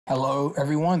Hello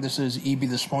everyone, this is EB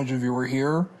the Sponge Reviewer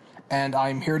here, and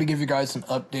I'm here to give you guys an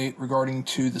update regarding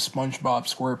to the SpongeBob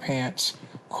SquarePants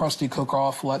Krusty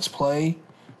Cook-Off Let's Play.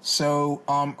 So,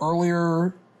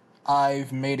 earlier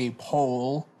I've made a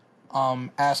poll,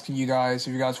 asking you guys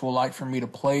if you guys would like for me to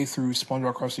play through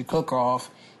SpongeBob Krusty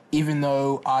Cook-Off, even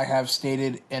though I have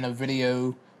stated in a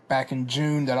video back in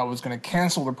June that I was going to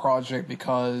cancel the project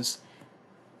because,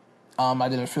 I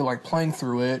didn't feel like playing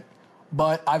through it.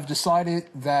 But I've decided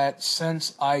that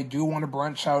since I do want to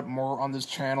branch out more on this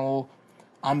channel,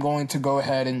 I'm going to go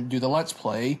ahead and do the Let's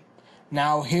Play.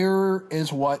 Now, here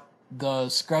is what the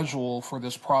schedule for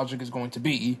this project is going to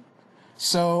be.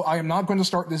 So, I am not going to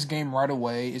start this game right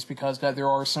away. It's because that there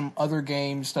are some other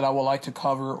games that I would like to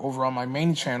cover over on my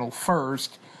main channel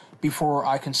first, before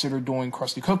I consider doing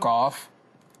Krusty Cook-Off.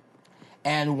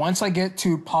 And once I get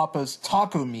to Papa's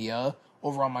Taco Mia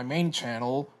over on my main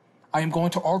channel, I am going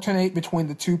to alternate between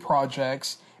the two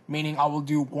projects, meaning I will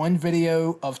do one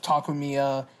video of Taco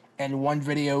Mia and one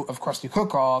video of Krusty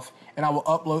Cook-Off, and I will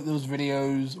upload those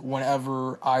videos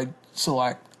whenever I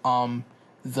select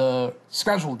the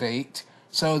schedule date.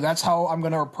 So that's how I'm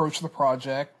going to approach the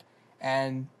project,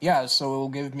 and yeah, so it will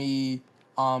give me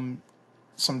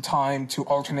some time to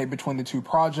alternate between the two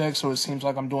projects, so it seems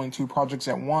like I'm doing two projects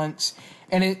at once,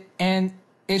 and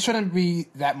it shouldn't be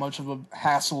that much of a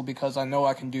hassle because I know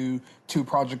I can do two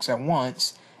projects at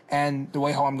once. And the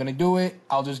way how I'm going to do it,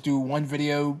 I'll just do one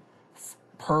video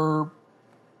per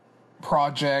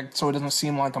project so it doesn't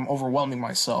seem like I'm overwhelming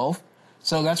myself.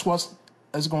 So that's what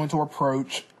is going to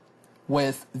approach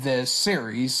with this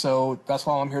series. So that's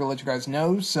all I'm here to let you guys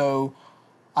know. So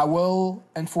I will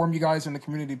inform you guys in the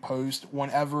community post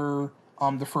whenever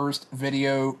the first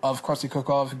video of Krusty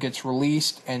Cook-Off gets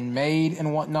released and made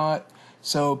and whatnot.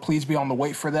 So please be on the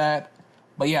wait for that.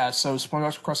 But yeah, so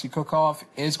SpongeBob Krusty Cook-Off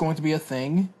is going to be a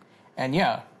thing. And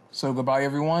yeah, so goodbye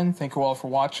everyone. Thank you all for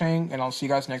watching, and I'll see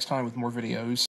you guys next time with more videos.